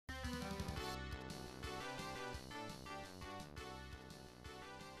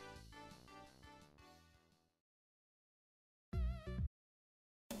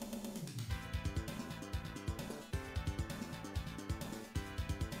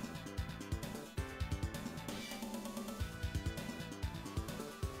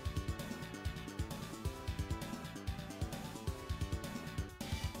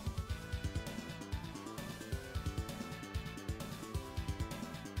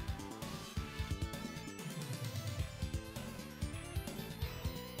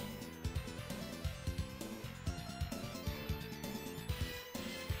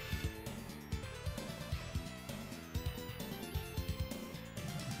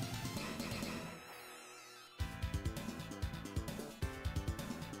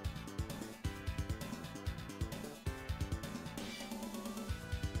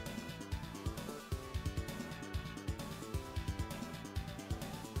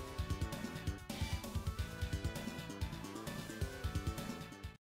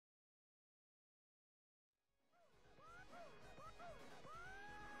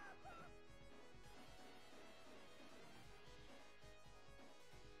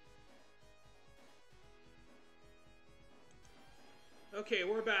Okay,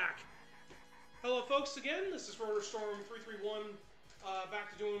 we're back. Hello, folks, again. This is Rotorstorm331, back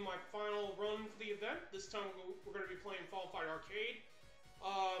to doing my final run for the event. This time we're going to be playing Fall Fight Arcade.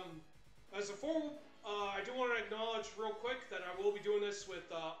 As a formal, I do want to acknowledge real quick that I will be doing this with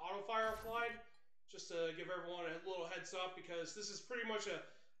auto-fire applied, just to give everyone a little heads up, because this is pretty much a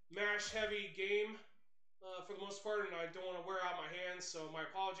mash-heavy game for the most part, and I don't want to wear out my hands, so my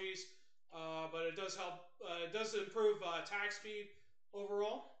apologies. But it does help. It does improve attack speed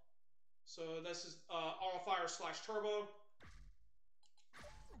overall. So this is auto-fire / turbo.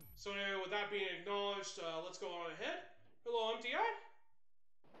 So anyway, with that being acknowledged, let's go on ahead. Hello, MTI.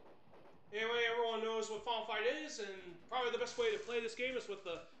 Anyway, everyone knows what Final Fight is, and probably the best way to play this game is with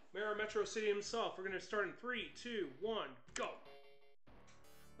the Mayor of Metro City himself. We're going to start in 3, 2, 1, go.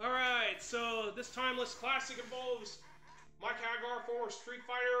 Alright, so this timeless classic involves Mike Hagar, former Street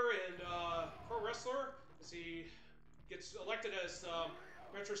Fighter and pro wrestler, as he gets elected as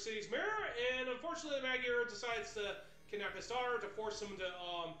Metro City's mayor, and unfortunately Magyar decides to kidnap his daughter to force him to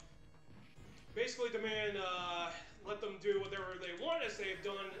basically demand let them do whatever they want, as they've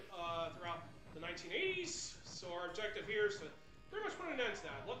done throughout the 1980s. So our objective here is to pretty much put an end to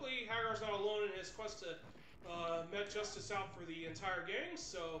that. Luckily, Hagar's not alone in his quest to met justice out for the entire gang,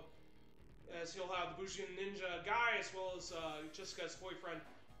 so as he'll have the Bujin Ninja guy as well as Jessica's boyfriend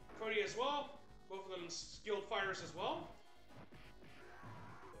Cody as well. Both of them skilled fighters as well.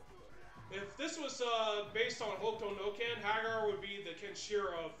 If this was based on Hokuto no Ken, Hagar would be the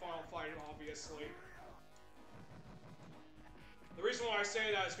Kenshiro of Final Fight, obviously. The reason why I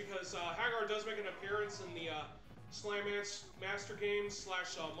say that is because Hagar does make an appearance in the Slam Master Games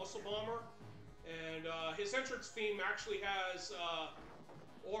 / Muscle Bomber, and his entrance theme actually has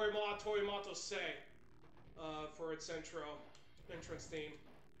Orima Torimato Se for its entrance theme.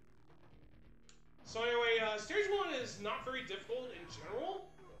 So anyway, stage 1 is not very difficult in general.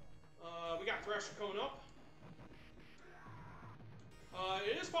 We got Thrasher coming up.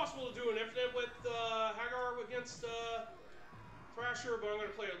 It is possible to do an infinite with Hagar against Thrasher, but I'm going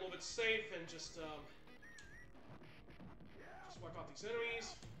to play it a little bit safe and just wipe out these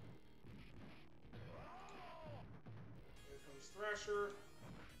enemies. Here comes Thrasher.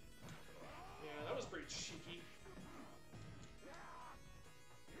 Yeah, that was pretty cheeky.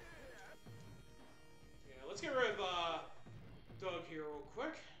 Yeah, let's get rid of Doug here real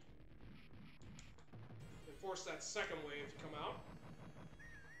quick. And force that second wave to come out.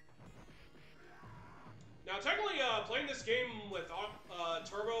 Now, technically, playing this game with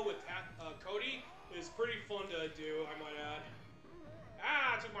Turbo with Cody is pretty fun to do, I might add.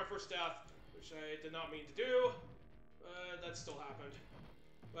 Ah, I took my first death, which I did not mean to do. That still happened.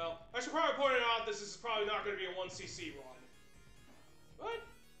 Well, I should probably point out this is probably not going to be a 1cc run. But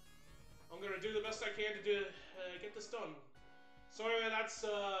I'm going to do the best I can to get this done. So anyway, that's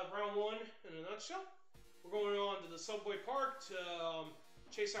round 1 in a nutshell. We're going on to the subway park to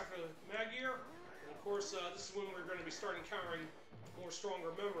chase after Magyar. And of course, this is when we're going to be starting encountering more stronger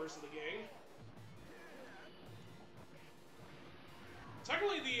members of the gang.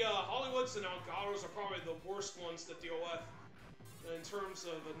 Technically, the Hollywoods and Elgatos are probably the worst ones to deal with in terms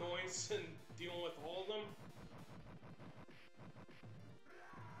of annoyance and dealing with all of them.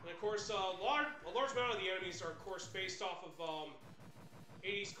 And of course, a large amount of the enemies are, of course, based off of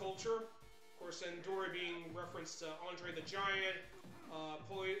 80s culture. Of course, Endori being referenced to Andre the Giant,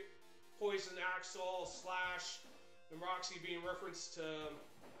 Poison Axel, Slash, and Roxy being referenced to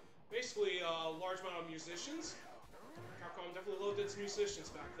basically a large amount of musicians. Capcom definitely loved its musicians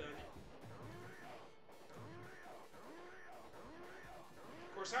back then.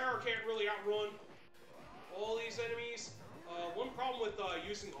 Of course, Hagar can't really outrun all these enemies. One problem with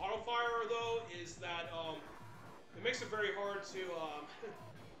using auto-fire, though, is that it makes it very hard to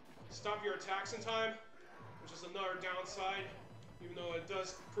stop your attacks in time, which is another downside, even though it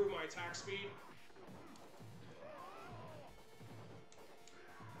does improve my attack speed.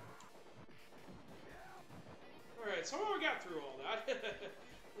 Alright, somehow we got through all that. At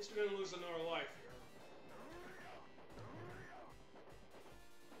least we're gonna lose another life here.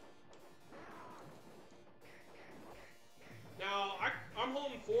 Now, I'm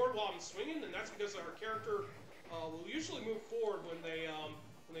holding forward while I'm swinging, and that's because our character will usually move forward when they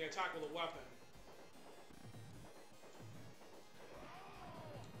attack with a weapon.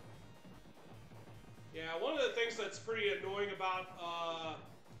 Yeah, one of the things that's pretty annoying about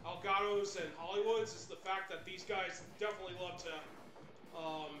Elgatos and Hollywoods is the fact that these guys definitely love to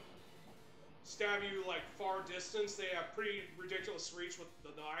stab you like far distance. They have pretty ridiculous reach with the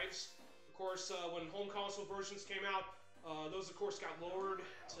knives. Of course, when home console versions came out, those of course got lowered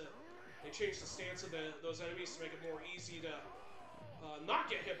to. They changed the stance of those enemies to make it more easy to not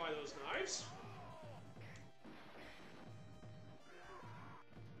get hit by those knives.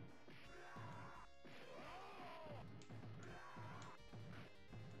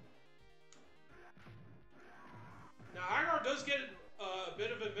 Now, Hagar does get a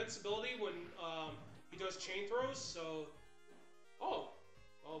bit of invincibility when he does chain throws, so... Oh,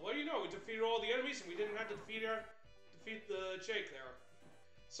 well, what do you know? We defeated all the enemies and we didn't have to defeat the Jake there.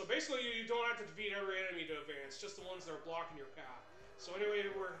 So basically, you don't have to defeat every enemy to advance, just the ones that are blocking your path. So anyway,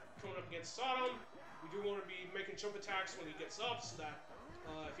 we're coming up against Sodom. We do want to be making jump attacks when he gets up, so that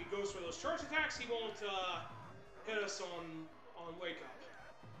if he goes for those charge attacks, he won't hit us on wake up.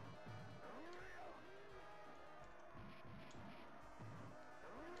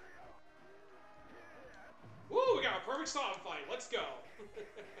 Woo, we got a perfect Sodom fight. Let's go.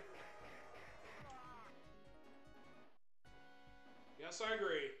 Yes, I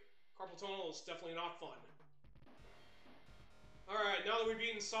agree. Carpal tunnel is definitely not fun. Alright, now that we've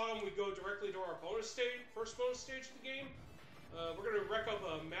beaten Sodom, we go directly to our first bonus stage of the game. We're going to wreck up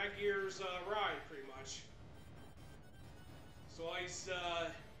Magier's ride, pretty much. So while he's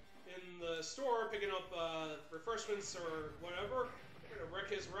in the store picking up refreshments or whatever, we're going to wreck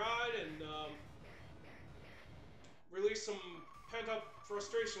his ride and release some pent-up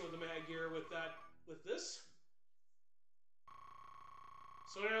frustration with the Magier with this.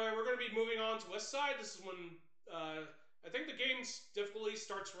 So anyway, we're going to be moving on to West Side. This is when I think the game's difficulty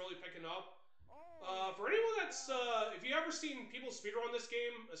starts really picking up. For anyone that's, if you've ever seen people speedrun this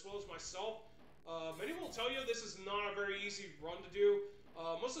game, as well as myself, many will tell you this is not a very easy run to do.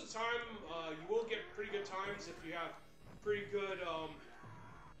 Most of the time, you will get pretty good times if you have pretty good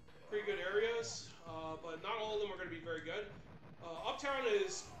areas, but not all of them are going to be very good. Uptown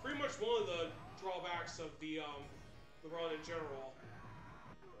is pretty much one of the drawbacks of the run in general.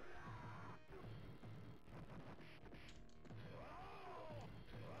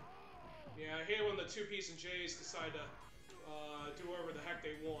 Yeah, I hate when the 2Ps and Js decide to do whatever the heck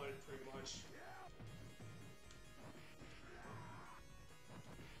they want, pretty much.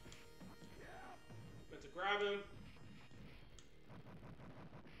 Meant to grab him.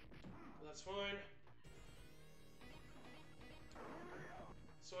 That's fine.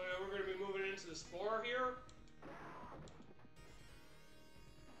 So we're going to be moving into this bar here.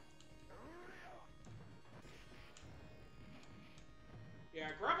 Yeah,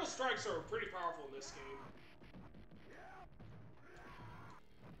 grapple strikes are pretty powerful in this game.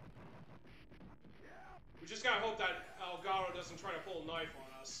 We just gotta hope that Elgato doesn't try to pull a knife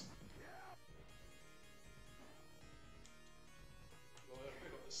on us. Go ahead and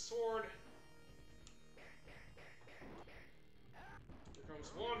pick up the sword. Here comes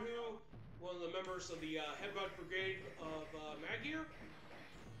Wanhu, one of the members of the Headbutt Brigade of Magier.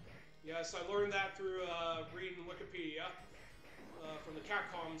 Yes, I learned that through reading Wikipedia. From the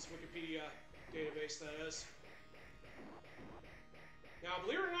Capcom's Wikipedia database, that is. Now,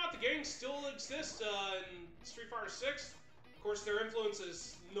 believe it or not, the game still exists in Street Fighter 6. Of course, their influence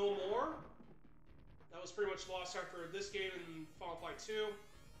is no more. That was pretty much lost after this game in Final Fight 2.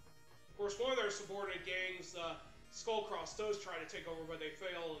 Of course, one of their subordinate gangs, Skullcross, does try to take over, but they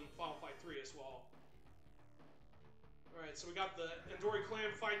fail in Final Fight 3 as well. Alright, so we got the Endori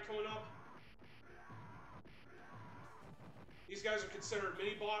clan fight coming up. These guys are considered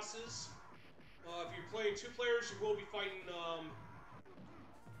mini-bosses. If you're playing 2 players, you will be fighting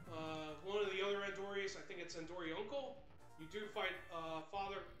one of the other Endoris. I think it's Endori Uncle. You do fight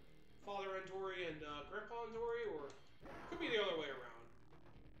Father Endori and Grandpa Endori, or it could be the other way around.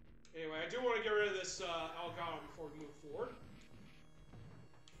 Anyway, I do want to get rid of this Elgato before we move forward.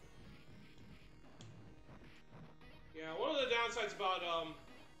 Yeah, one of the downsides about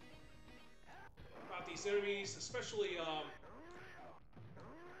these enemies, especially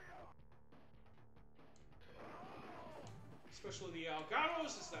the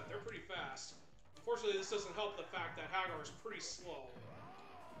Elgatos, is that they're pretty fast. Unfortunately, this doesn't help the fact that Hagar is pretty slow.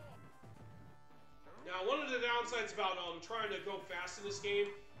 Now, one of the downsides about trying to go fast in this game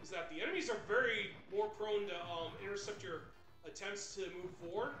is that the enemies are very more prone to intercept your attempts to move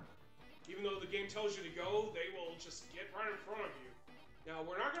forward. Even though the game tells you to go, they will just get right in front of you. Now,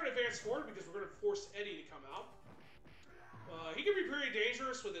 we're not going to advance forward because we're going to force Eddie to come out. He can be pretty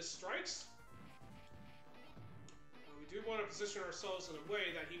dangerous with his strikes. We do want to position ourselves in a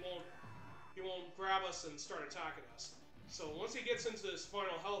way that he won't grab us and start attacking us. So once he gets into this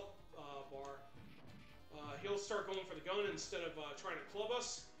final health bar, he'll start going for the gun instead of trying to club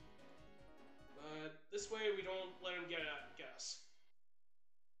us. This way we don't let him get us.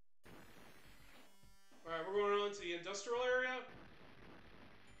 Alright, we're going on to the industrial area.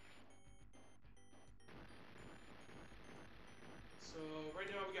 So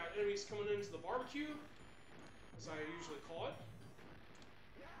enemies coming into the barbecue, as I usually call it.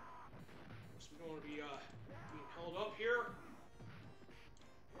 Of course, we don't want to be being held up here.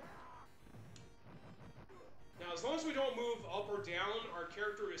 Now, as long as we don't move up or down, our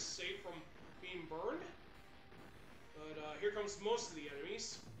character is safe from being burned. But here comes most of the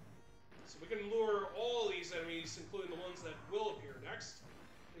enemies. So we can lure all these enemies, including the ones that will appear next,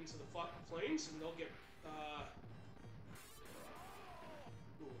 into the flames, and they'll get...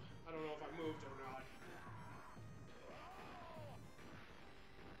 Ooh, I don't know if I moved or not.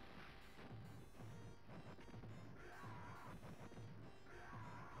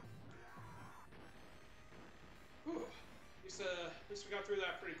 Whew. At least we got through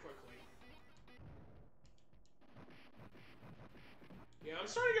that pretty quickly. Yeah, I'm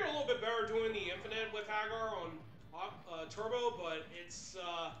starting to get a little bit better doing the Infinite with Hagar on Turbo, but it's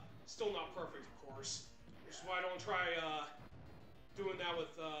still not perfect, of course. Which is why I don't try doing that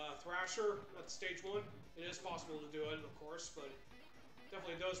with Thrasher at stage 1. It is possible to do it, of course, but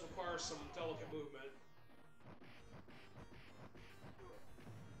definitely does require some delicate movement.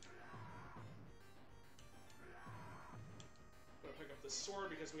 I'm gonna pick up this sword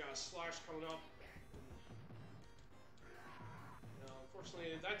because we got a slash coming up.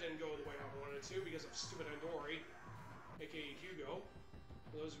 Unfortunately, that didn't go the way I wanted to because of stupid Andori, aka Hugo.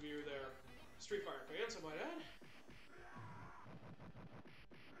 For those of you that are Street Fighter fans, I might add.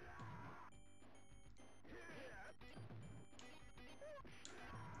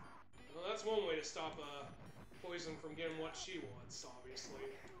 Well, that's one way to stop Poison from getting what she wants, obviously.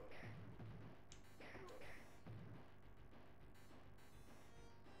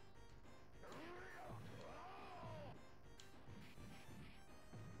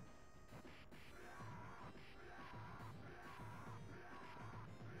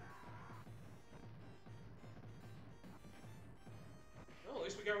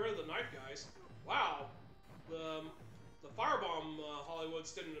 We got rid of the knife guys. Wow, the firebomb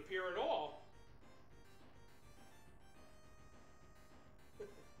Hollywoods didn't appear at all.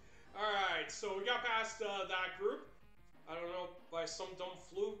 All right, so we got past that group. I don't know, by some dumb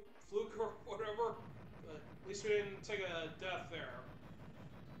fluke or whatever. But at least we didn't take a death there.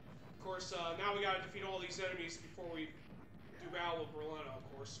 Of course, now we gotta defeat all these enemies before we do battle with Rolando,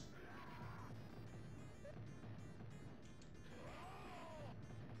 of course.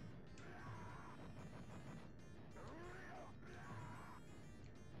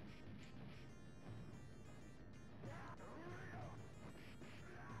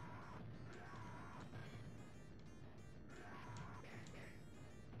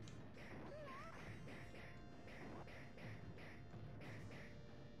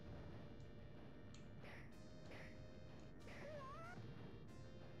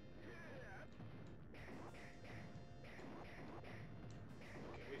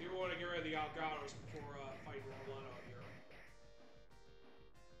 The Algados before fighting Rolando here.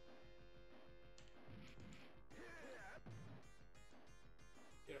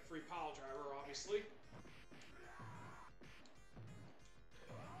 Get a free pile driver, obviously.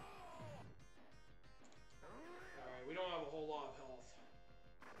 Alright, we don't have a whole lot of health.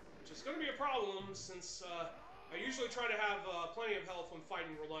 Which is going to be a problem since I usually try to have plenty of health when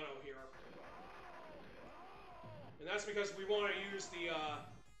fighting Rolando here. And that's because we want to use the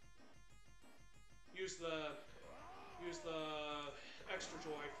extra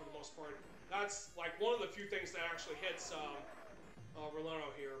joy for the most part. That's like one of the few things that actually hits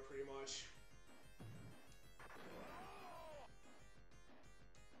Rolando here, pretty much.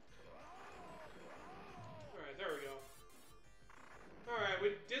 Alright, there we go. Alright,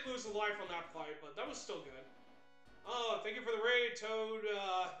 we did lose a life on that fight, but that was still good. Oh, thank you for the raid, Toad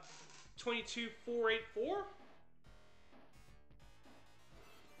 22484.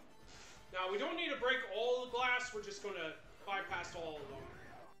 Now, we don't need to break all the glass, we're just going to bypass all of them.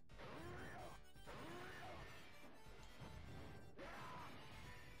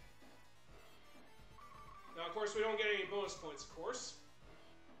 Now, of course, we don't get any bonus points, of course.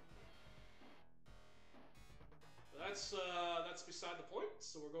 But that's beside the point,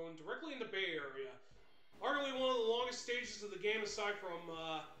 so we're going directly into Bay Area. Arguably one of the longest stages of the game aside from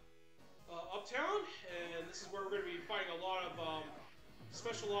Uptown, and this is where we're going to be fighting a lot of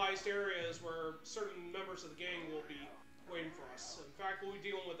specialized areas where certain members of the gang will be waiting for us. In fact, we'll be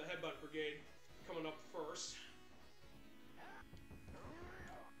dealing with the Headbutt Brigade coming up first.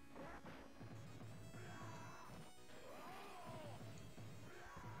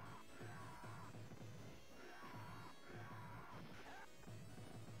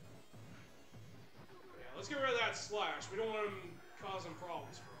 Yeah, let's get rid of that slash. We don't want him causing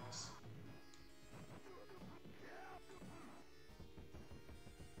problems for us.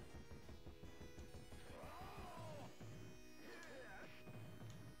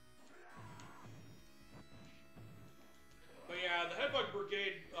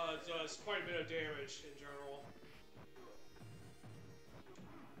 Brigade does quite a bit of damage in general.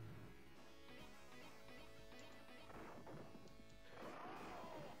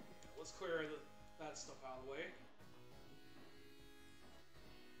 Let's clear that stuff out of the way.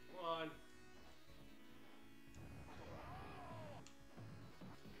 Come on.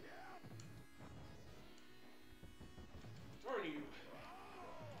 Darn you.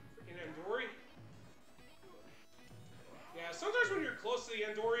 Freaking Andori. Yeah, sometimes when you're close to the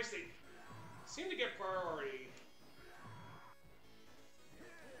Andoris, they seem to get priority.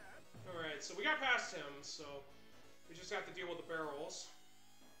 Alright, so we got past him, so we just have to deal with the barrels.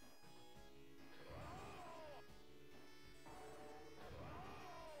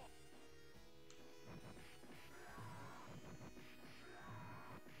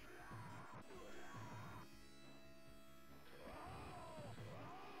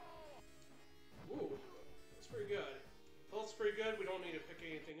 Ooh, that's pretty good. Health's pretty good, we don't need to pick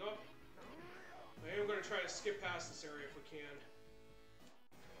anything up. I am going to try to skip past this area if we can.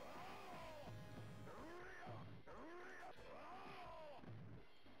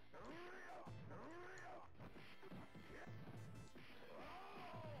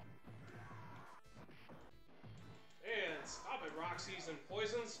 And stop it, Roxy's and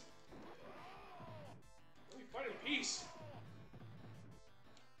Poisons. Let me fight in peace.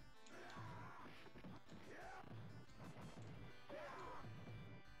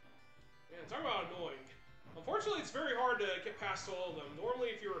 Man, talk about annoying. Unfortunately, it's very hard to get past all of them. Normally,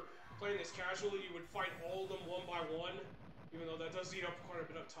 if you were playing this casually, you would fight all of them one by one, even though that does eat up quite a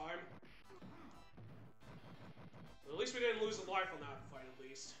bit of time. But at least we didn't lose a life on that fight, at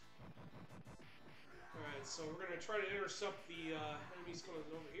least. Alright, so we're going to try to intercept the enemies coming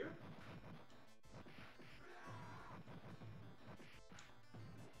over here.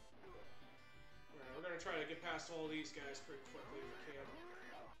 Alright, we're going to try to get past all these guys pretty quickly if we can.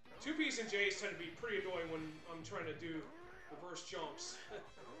 2Ps and Js tend to be pretty annoying when I'm trying to do reverse jumps.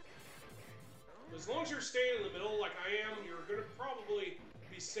 As long as you're staying in the middle like I am, you're going to probably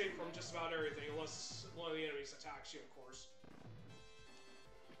be safe from just about everything, unless one of the enemies attacks you, of course.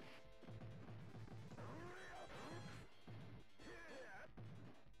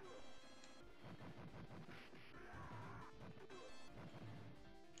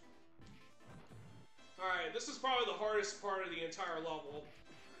 Alright, this is probably the hardest part of the entire level.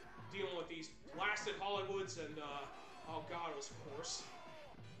 Dealing with these blasted Hollywoods and Algados, of course.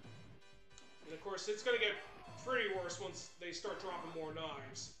 And of course, it's going to get pretty worse once they start dropping more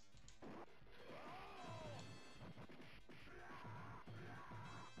knives.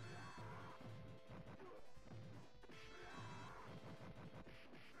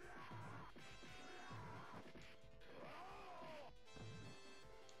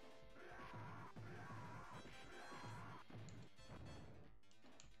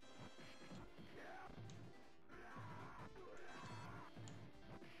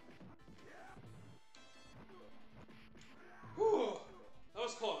 Whew, that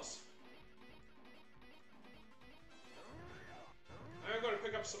was close. I'm going to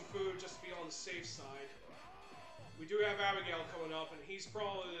pick up some food just to be on the safe side. We do have Abigail coming up, and he's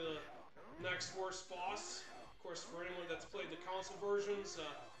probably the next worst boss. Of course, for anyone that's played the console versions,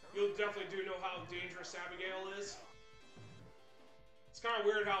 you'll definitely do know how dangerous Abigail is. It's kind of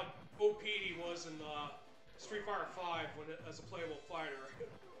weird how OP he was in Street Fighter V as a playable fighter.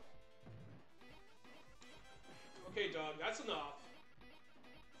 Okay, Doug, that's enough.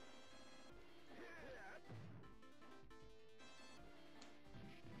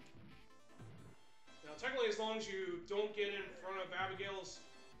 Now, technically, as long as you don't get in front of Abigail's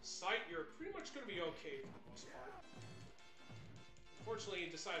sight, you're pretty much going to be okay for the most part. Unfortunately, he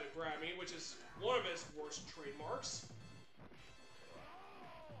decided to grab me, which is one of his worst trademarks.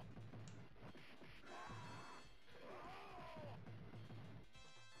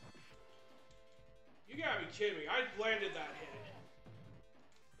 You gotta be kidding me. I landed that hit.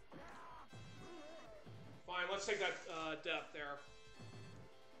 Fine, let's take that death there.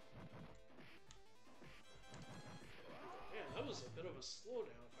 Man, that was a bit of a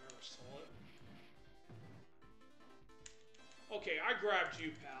slowdown if I ever saw it. Okay, I grabbed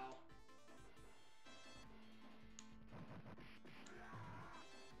you, pal.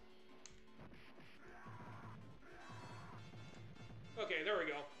 Okay, there we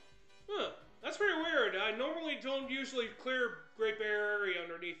go. Huh. That's pretty weird. I normally don't usually clear Great Barrier Area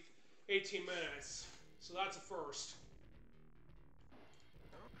underneath 18 minutes. So that's a first.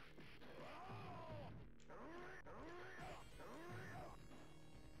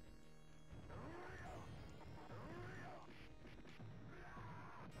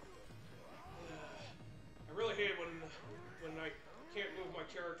 I really hate it when I can't move my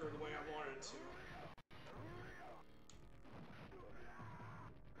character the way I wanted it to.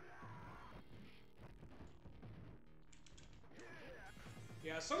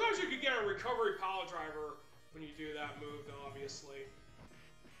 Yeah, sometimes you can get a recovery pile driver when you do that move, though, obviously.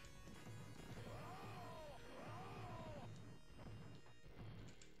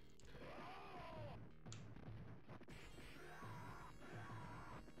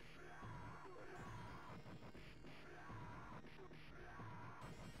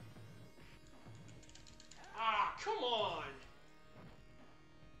 Ah, come on!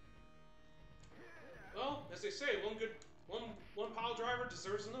 Well, as they say, one pile driver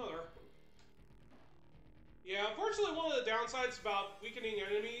deserves another. Yeah, unfortunately, one of the downsides about weakening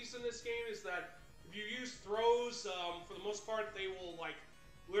enemies in this game is that if you use throws, for the most part, they will, like,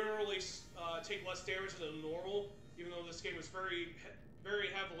 literally take less damage than normal, even though this game is very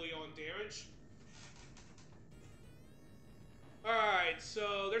heavily on damage. Alright,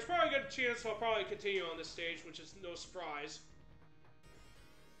 so there's probably a good chance I'll probably continue on this stage, which is no surprise.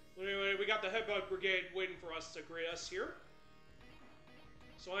 Anyway, we got the Headbutt Brigade waiting for us to greet us here.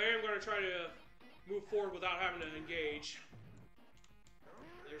 So I am going to try to move forward without having to engage.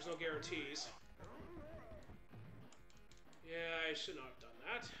 There's no guarantees. Yeah, I should not have done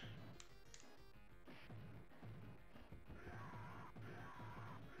that.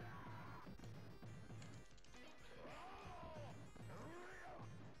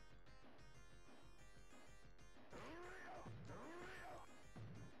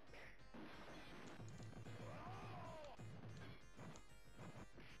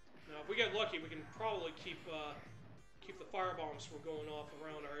 Now, if we get lucky, we can probably keep the firebombs from going off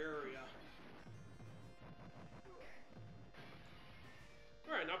around our area.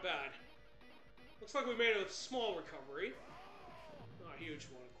 Alright, not bad. Looks like we made a small recovery. Not a huge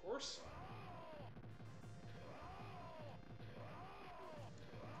one, of course.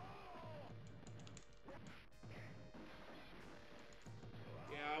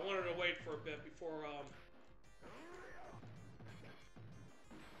 Yeah, I wanted to wait for a bit before,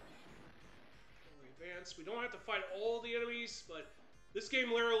 we advance. We don't have to fight all the enemies, but this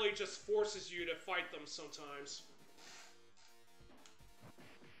game literally just forces you to fight them sometimes.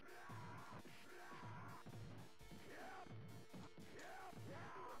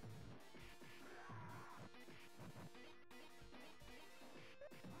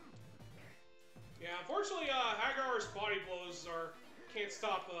 Yeah, unfortunately, Hagar's body blows can't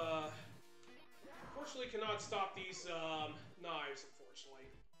stop, unfortunately cannot stop these, knives, unfortunately.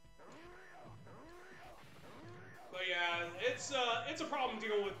 But yeah, it's a problem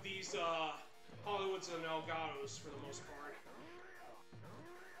dealing with these, Hollywoods and Elgatos for the most part.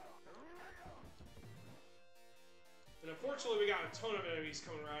 And unfortunately, we got a ton of enemies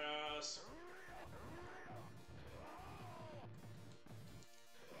coming right at us.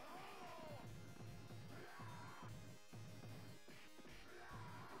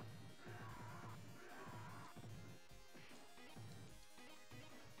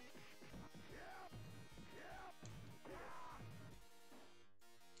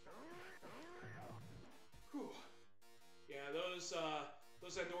 Whew. Yeah, those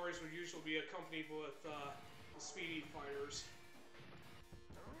Endoris would usually be accompanied with the speedy fighters.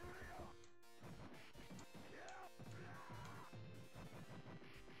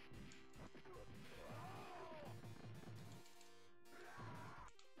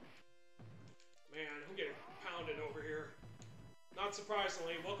 Man, I'm getting pounded over here. Not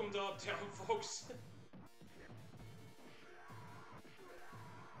surprisingly, welcome to Uptown, folks.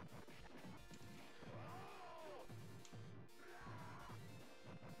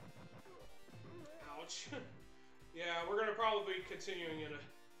 Ouch. Yeah, we're gonna probably be continuing in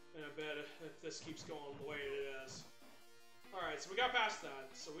a bit if this keeps going the way it is. All right, so we got past that.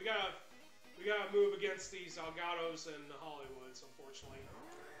 So we gotta move against these Elgatos and the Hollywoods, unfortunately.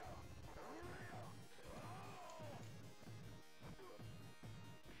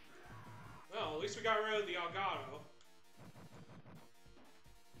 Well, at least we got rid of the Elgato.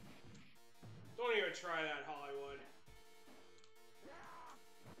 Don't even try that, Hollywood.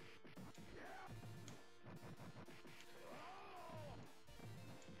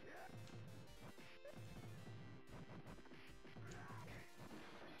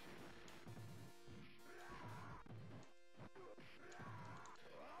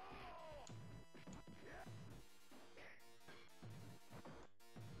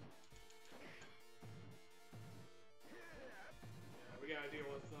 Gotta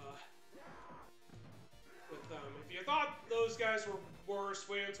deal with them. If you thought those guys were worse,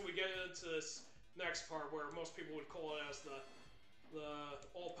 wait until we get into this next part where most people would call it as the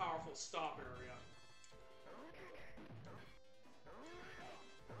all-powerful stop area.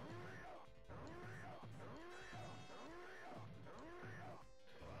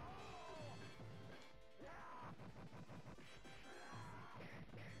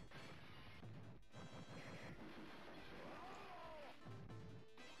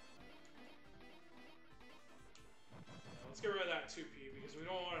 2P because we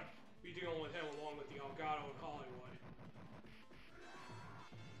don't want to be dealing with him along with the Elgato and Hollywood.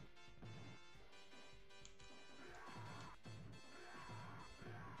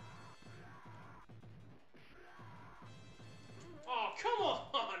 Oh, come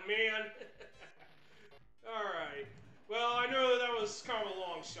on, man! Alright. Well, I know that was kind of a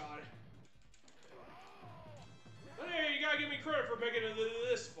long shot. But hey, you gotta give me credit for making it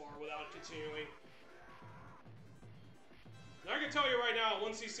this far without continuing. And I can tell you right now,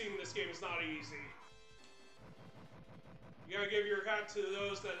 1cc in this game is not easy. You gotta give your hat to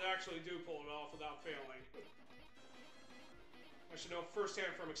those that actually do pull it off without failing. I should know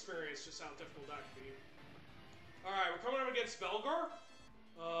firsthand from experience just how difficult that can be. Alright, we're coming up against Belgar.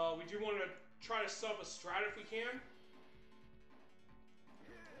 We do want to try to sub a strat if we can.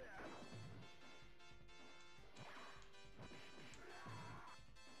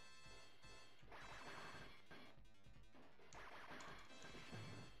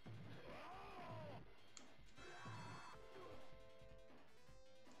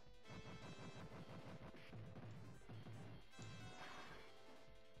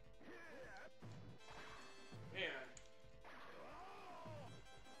 Man.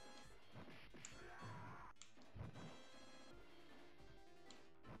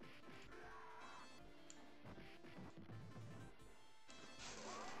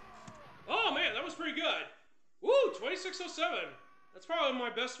 Oh man, that was pretty good. Woo, 2607. That's probably my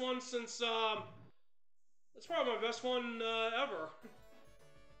best one since that's probably my best one ever.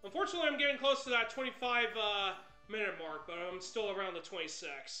 Unfortunately, I'm getting close to that 25-minute mark, but I'm still around the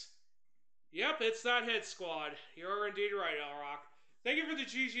 26. Yep, it's that hit squad. You're indeed right, L-Rock. Thank you for the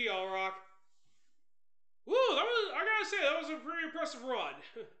GG, L-Rock. Woo, I gotta say, that was a pretty impressive run.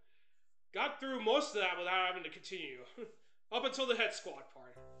 Got through most of that without having to continue. Up until the head squad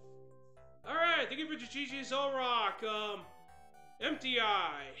part. Alright, thank you for the GG's, L-Rock. Empty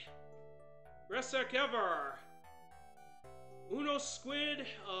Eye. Resek Ever. Uno Squid.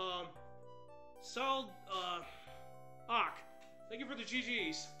 Ak. Thank you for the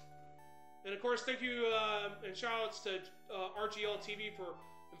GG's. And of course, thank you and shoutouts to RGLtv for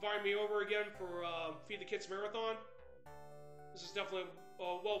inviting me over again for Feed the Kids Marathon. This is definitely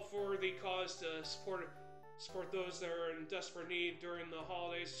a well-worthy cause to support those that are in desperate need during the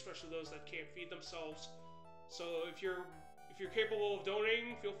holidays, especially those that can't feed themselves. So if you're capable of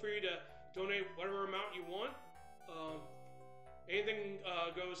donating, feel free to donate whatever amount you want. Anything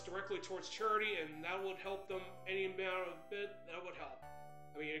goes directly towards charity, and that would help them. Any amount of bit that would help.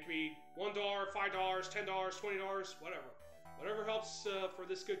 I mean, it could be $1, $5, $10, $20, whatever. Whatever helps for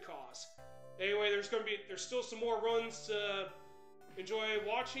this good cause. Anyway, there's still some more runs to enjoy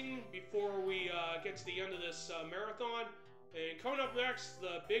watching before we get to the end of this marathon. And coming up next,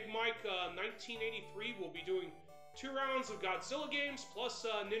 the Big Mike 1983 will be doing 2 rounds of Godzilla games plus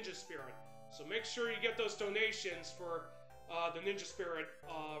Ninja Spirit. So make sure you get those donations for the Ninja Spirit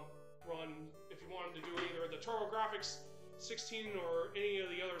run if you want him to do either the TurboGrafx 16 or any of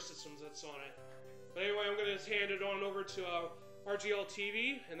the other systems that's on it. But anyway, I'm going to hand it on over to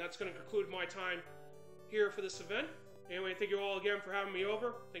RGLtv, and that's going to conclude my time here for this event. Anyway, thank you all again for having me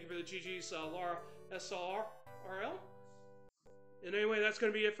over. Thank you for the GG's, Laura SLRL. And anyway, that's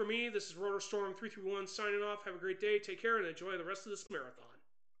going to be it for me. This is Rotorstorm331 signing off. Have a great day, take care, and enjoy the rest of this marathon.